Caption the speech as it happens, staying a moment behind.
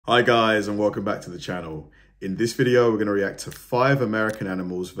Hi guys, and welcome back to the channel. In this video, we're going to react to 5 American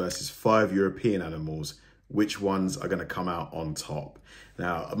animals versus 5 European animals. Which ones are going to come out on top?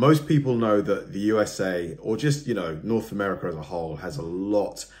 Now, most people know that the USA, or just, North America as a whole, has a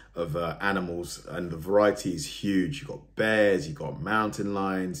lot of animals, and the variety is huge. You've got bears, you've got mountain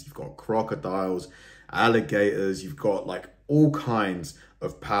lions, you've got crocodiles, alligators, you've got like all kinds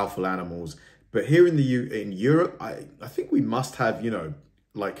of powerful animals. But here in Europe, I think we must have,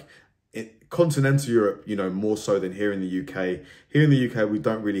 like in continental Europe, more so than here in the UK. Here in the UK, we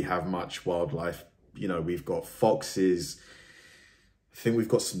don't really have much wildlife. We've got foxes. I think we've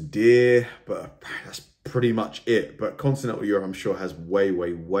got some deer, but that's pretty much it. But continental Europe, I'm sure, has way,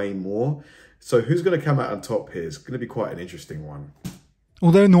 way, way more. So who's going to come out on top here? It's going to be quite an interesting one.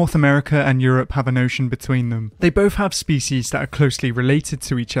 Although North America and Europe have an ocean between them, they both have species that are closely related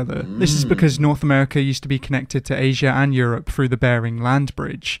to each other. This is because North America used to be connected to Asia and Europe through the Bering Land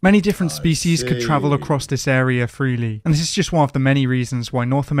Bridge. Many different species could travel across this area freely, and this is just one of the many reasons why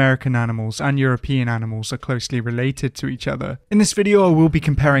North American animals and European animals are closely related to each other. In this video, I will be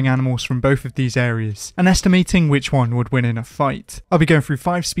comparing animals from both of these areas, and estimating which one would win in a fight. I'll be going through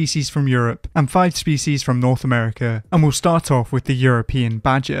 5 species from Europe, and 5 species from North America, and we'll start off with the European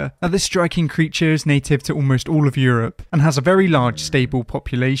badger. Now, this striking creature is native to almost all of Europe and has a very large stable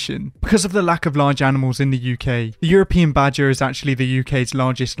population. Because of the lack of large animals in the UK, the European badger is actually the UK's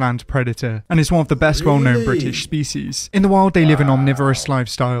largest land predator and is one of the best well-known British species. In the wild, they live an omnivorous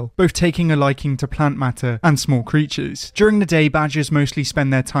lifestyle, both taking a liking to plant matter and small creatures. During the day, badgers mostly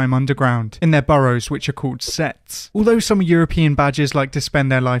spend their time underground in their burrows, which are called setts. Although some European badgers like to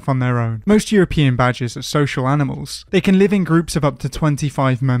spend their life on their own, most European badgers are social animals. They can live in groups of up to 25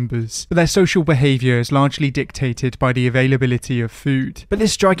 members, but their social behaviour is largely dictated by the availability of food. But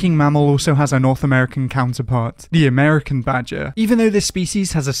this striking mammal also has a North American counterpart, the American badger. Even though this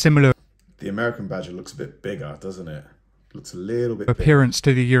species has a similar The American badger looks a bit bigger, doesn't it? Looks a little bit appearance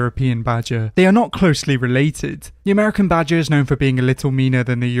to the European badger, they are not closely related. The American badger is known for being a little meaner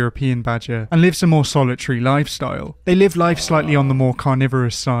than the European badger and lives a more solitary lifestyle. They live life slightly on the more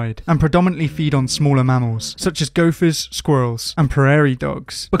carnivorous side and predominantly feed on smaller mammals such as gophers, squirrels and prairie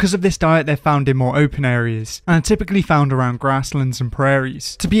dogs. Because of this diet, they're found in more open areas and are typically found around grasslands and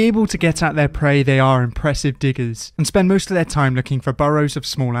prairies. To be able to get at their prey, they are impressive diggers and spend most of their time looking for burrows of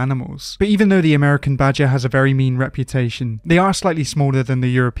small animals. But even though the American badger has a very mean reputation, they are slightly smaller than the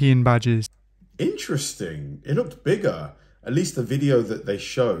European badgers. Interesting. It looked bigger. At least the video that they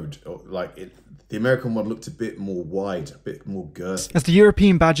showed, the American one looked a bit more wide, a bit more girthy. As the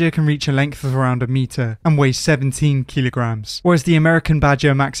European badger can reach a length of around 1 meter and weighs 17 kilograms, whereas the American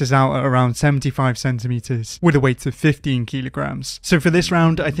badger maxes out at around 75 centimeters with a weight of 15 kilograms. So for this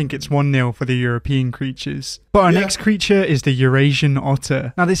round, I think it's 1-0 for the European creatures. But our next creature is the Eurasian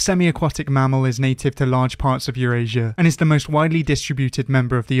otter. Now, this semi-aquatic mammal is native to large parts of Eurasia and is the most widely distributed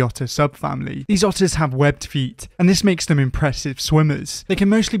member of the otter subfamily. These otters have webbed feet, and this makes them impressive swimmers. They can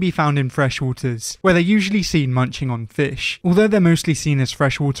mostly be found in freshwaters, where they're usually seen munching on fish. Although they're mostly seen as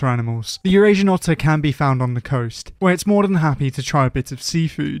freshwater animals, the Eurasian otter can be found on the coast, where it's more than happy to try a bit of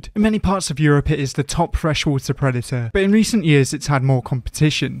seafood. In many parts of Europe, it is the top freshwater predator, but in recent years it's had more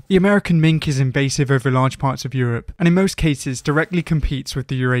competition. The American mink is invasive over large parts of Europe, and in most cases directly competes with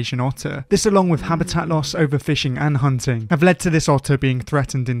the Eurasian otter. This, along with habitat loss, overfishing and hunting, have led to this otter being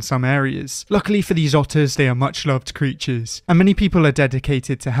threatened in some areas. Luckily for these otters, they are much loved creatures, and many people are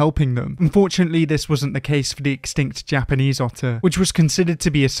dedicated to helping them. Unfortunately, this wasn't the case for the extinct Japanese otter, which was considered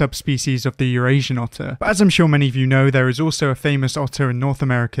to be a subspecies of the Eurasian otter. But as I'm sure many of you know, there is also a famous otter in North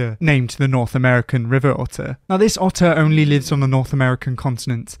America named the North American river otter. Now, this otter only lives on the North American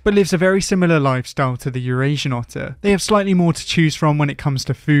continent, but lives a very similar lifestyle to the Eurasian otter. They have slightly more to choose from when it comes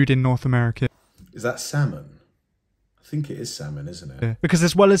to food in North America. Is that salmon? I think it is salmon, isn't it? Because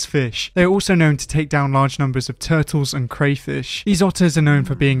as well as fish, they are also known to take down large numbers of turtles and crayfish. These otters are known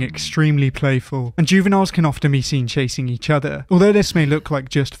for being extremely playful, and juveniles can often be seen chasing each other. Although this may look like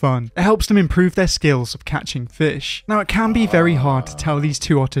just fun, it helps them improve their skills of catching fish. Now, it can be very hard to tell these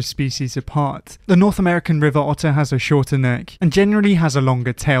two otter species apart. The North American river otter has a shorter neck and generally has a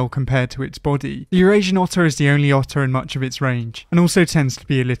longer tail compared to its body. The Eurasian otter is the only otter in much of its range and also tends to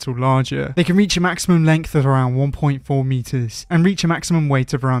be a little larger. They can reach a maximum length of around 1.4 meters and reach a maximum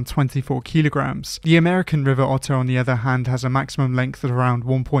weight of around 24 kilograms. The American river otter, on the other hand, has a maximum length of around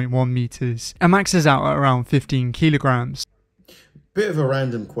 1.1 meters and maxes out at around 15 kilograms. Bit of a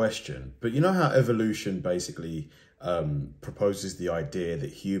random question, but you know how evolution basically proposes the idea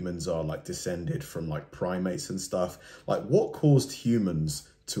that humans are descended from primates and stuff? What caused humans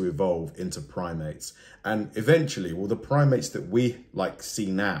to evolve into primates? And eventually, will the primates that we like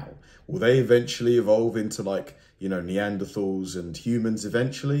see now, will they eventually evolve into like, you know, Neanderthals and humans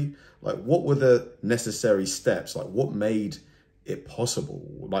eventually? Like, what were the necessary steps? Like, what made it possible?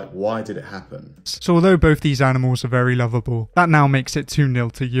 Like, why did it happen? So although both these animals are very lovable, that now makes it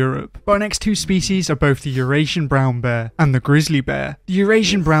 2-0 to Europe. But our next two species are both the Eurasian brown bear and the grizzly bear. The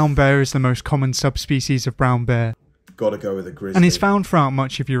Eurasian brown bear is the most common subspecies of brown bear, Gotta go with a grizzly. and is found throughout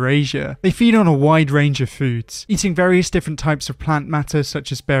much of Eurasia. They feed on a wide range of foods, eating various different types of plant matter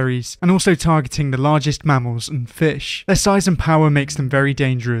such as berries, and also targeting the largest mammals and fish. Their size and power makes them very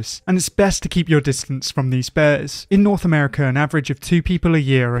dangerous, and it's best to keep your distance from these bears. In North America, an average of 2 people a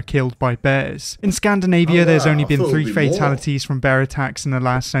year are killed by bears. In Scandinavia, there's only been 3 fatalities from bear attacks in the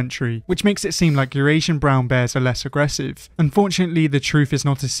last century, which makes it seem like Eurasian brown bears are less aggressive. Unfortunately, the truth is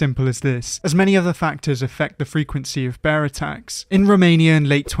not as simple as this, as many other factors affect the frequency of bear attacks. In Romania in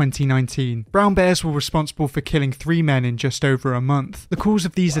late 2019, brown bears were responsible for killing 3 men in just over a month. The cause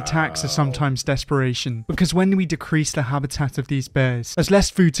of these attacks are sometimes desperation, because when we decrease the habitat of these bears, there's less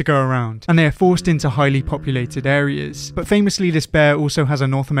food to go around, and they are forced into highly populated areas. But famously, this bear also has a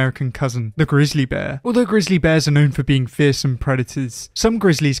North American cousin, the grizzly bear. Although grizzly bears are known for being fearsome predators, some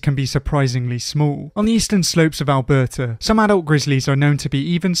grizzlies can be surprisingly small. On the eastern slopes of Alberta, some adult grizzlies are known to be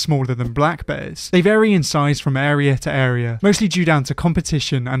even smaller than black bears. They vary in size from area to area, mostly due down to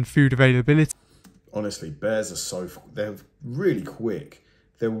competition and food availability. Honestly, bears are they're really quick.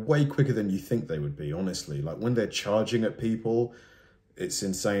 They're way quicker than you think they would be, honestly. Like, when they're charging at people, it's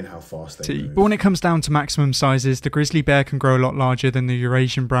insane how fast they move. But when it comes down to maximum sizes, the grizzly bear can grow a lot larger than the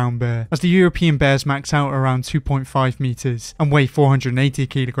Eurasian brown bear, as the European bears max out around 2.5 meters and weigh 480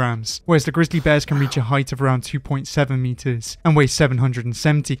 kilograms, whereas the grizzly bears can reach a height of around 2.7 meters and weigh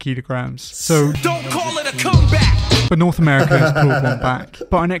 770 kilograms. So, don't call it a comeback! But North America has clawed one back.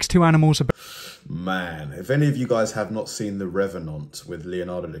 But our next two animals are... Man, if any of you guys have not seen The Revenant with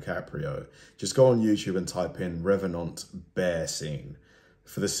Leonardo DiCaprio, just go on YouTube and type in Revenant bear scene,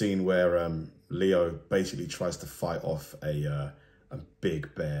 for the scene where Leo basically tries to fight off a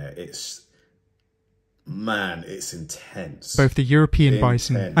big bear. It's intense. Both the European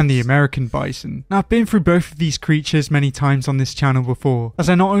bison and the American bison. Now, I've been through both of these creatures many times on this channel before, as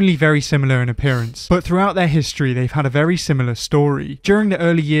they're not only very similar in appearance, but throughout their history they've had a very similar story. During the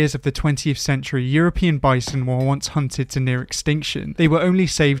early years of the 20th century, European bison were once hunted to near extinction. They were only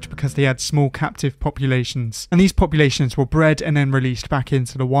saved because they had small captive populations, and these populations were bred and then released back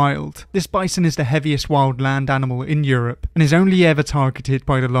into the wild. This bison is the heaviest wild land animal in Europe, and is only ever targeted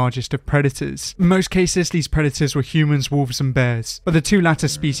by the largest of predators. In most cases, these predators were humans, wolves and bears, but the two latter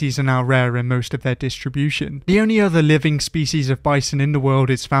species are now rare in most of their distribution. The only other living species of bison in the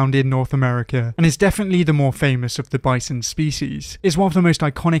world is found in North America, and is definitely the more famous of the bison species. It is one of the most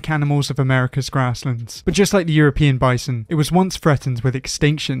iconic animals of America's grasslands, but just like the European bison, it was once threatened with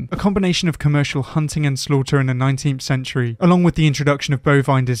extinction. A combination of commercial hunting and slaughter in the 19th century, along with the introduction of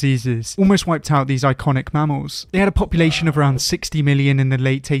bovine diseases, almost wiped out these iconic mammals. They had a population of around 60 million in the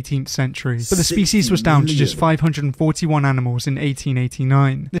late 18th century, but the species was down to just 541 animals in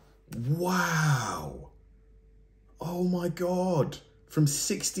 1889. Wow. Oh my god. From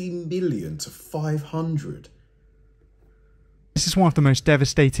 60 million to 500. This is one of the most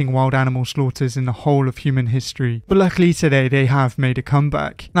devastating wild animal slaughters in the whole of human history, but luckily today they have made a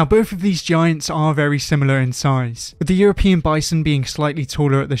comeback. Now, both of these giants are very similar in size, with the European bison being slightly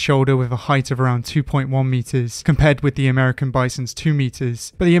taller at the shoulder with a height of around 2.1 meters, compared with the American bison's 2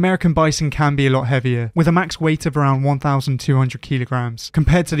 meters. But the American bison can be a lot heavier, with a max weight of around 1,200 kilograms,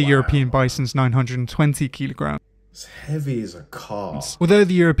 compared to the European bison's 920 kilograms. As heavy as a car. Although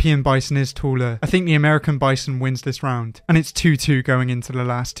the European bison is taller, I think the American bison wins this round, and it's 2-2 going into the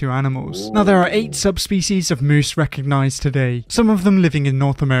last two animals. Ooh. Now, there are 8 subspecies of moose recognized today, some of them living in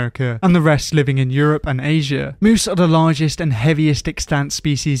North America, and the rest living in Europe and Asia. Moose are the largest and heaviest extant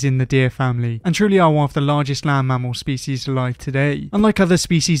species in the deer family, and truly are one of the largest land mammal species alive today. Unlike other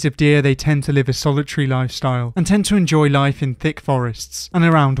species of deer, they tend to live a solitary lifestyle, and tend to enjoy life in thick forests, and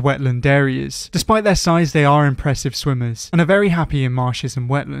around wetland areas. Despite their size, they are impressive swimmers, and are very happy in marshes and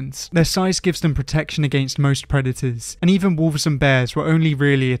wetlands. Their size gives them protection against most predators, and even wolves and bears will only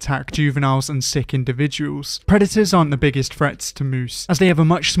really attack juveniles and sick individuals. Predators aren't the biggest threats to moose, as they have a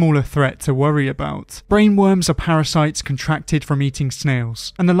much smaller threat to worry about. Brainworms are parasites contracted from eating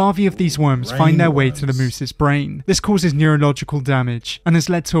snails, and the larvae of these worms find their way to the moose's brain. This causes neurological damage, and has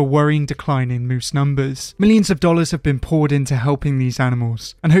led to a worrying decline in moose numbers. Millions of dollars have been poured into helping these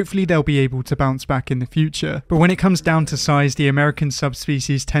animals, and hopefully they'll be able to bounce back in the future. But when it comes down to size, the American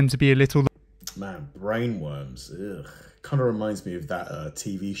subspecies tend to be a little... Man, brainworms, ugh. Kind of reminds me of that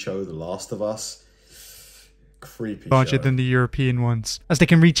TV show, The Last of Us. Creepy larger show. than the European ones, as they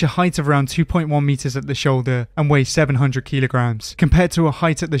can reach a height of around 2.1 meters at the shoulder and weigh 700 kilograms, compared to a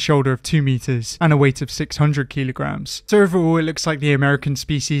height at the shoulder of 2 meters and a weight of 600 kilograms. So overall, it looks like the American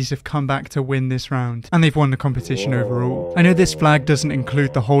species have come back to win this round, and they've won the competition overall. I know this flag doesn't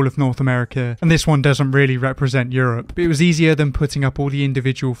include the whole of North America, and this one doesn't really represent Europe, but it was easier than putting up all the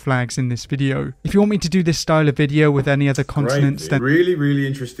individual flags in this video. If you want me to do this style of video with any other continents, then really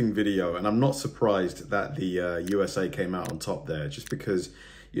interesting video, and I'm not surprised that the USA came out on top there, just because,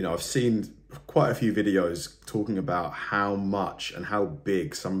 you know, I've seen quite a few videos talking about how much and how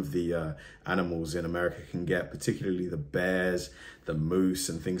big some of the animals in America can get, particularly the bears, the moose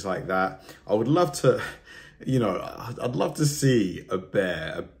and things like that. I would love to, you know, I'd love to see a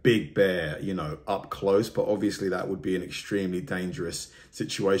bear, a big bear, you know, up close, but obviously that would be an extremely dangerous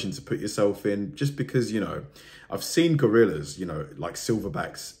situation to put yourself in, just because, you know, I've seen gorillas, you know, like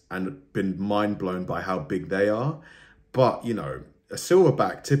silverbacks, and been mind blown by how big they are. But, you know, a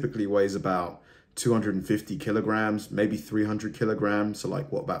silverback typically weighs about 250 kilograms, maybe 300 kilograms. So like,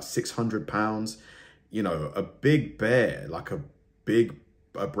 what, about 600 pounds? You know, a big bear, like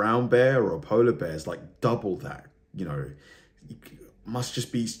a brown bear or a polar bear is like double that, you know, must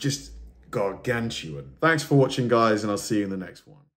just be just gargantuan. Thanks for watching, guys, and I'll see you in the next one.